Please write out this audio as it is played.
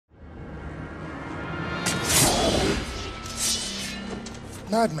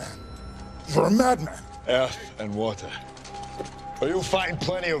Madman. You're a madman. Earth and water. But you'll find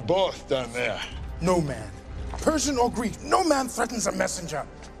plenty of both down there. No man, Persian or Greek, no man threatens a messenger.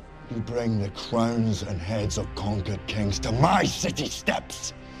 You bring the crowns and heads of conquered kings to my city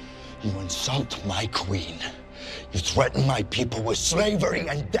steps. You insult my queen. You threaten my people with slavery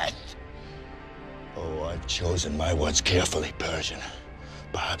and death. Oh, I've chosen my words carefully, Persian.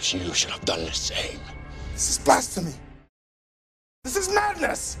 Perhaps you should have done the same. This is blasphemy. This is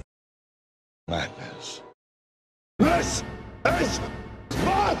madness. Madness. This is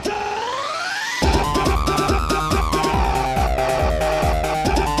Sparta!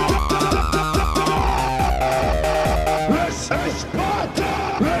 This is Sparta!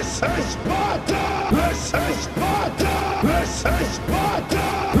 This is Sparta! This is Sparta! This is Sparta!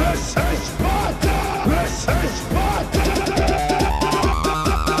 This is Sparta! This is Sparta!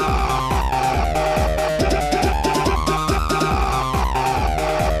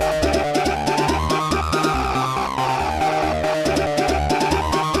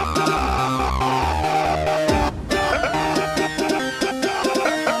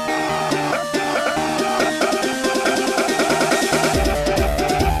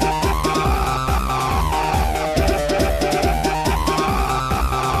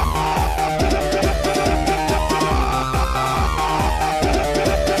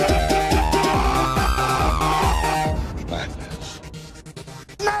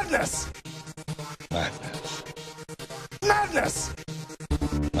 Madness! Madness. Madness! Madness.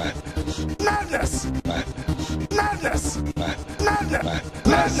 Madness! Madness. Madness! Madness.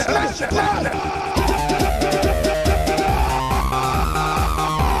 Madness! Madness! Madness!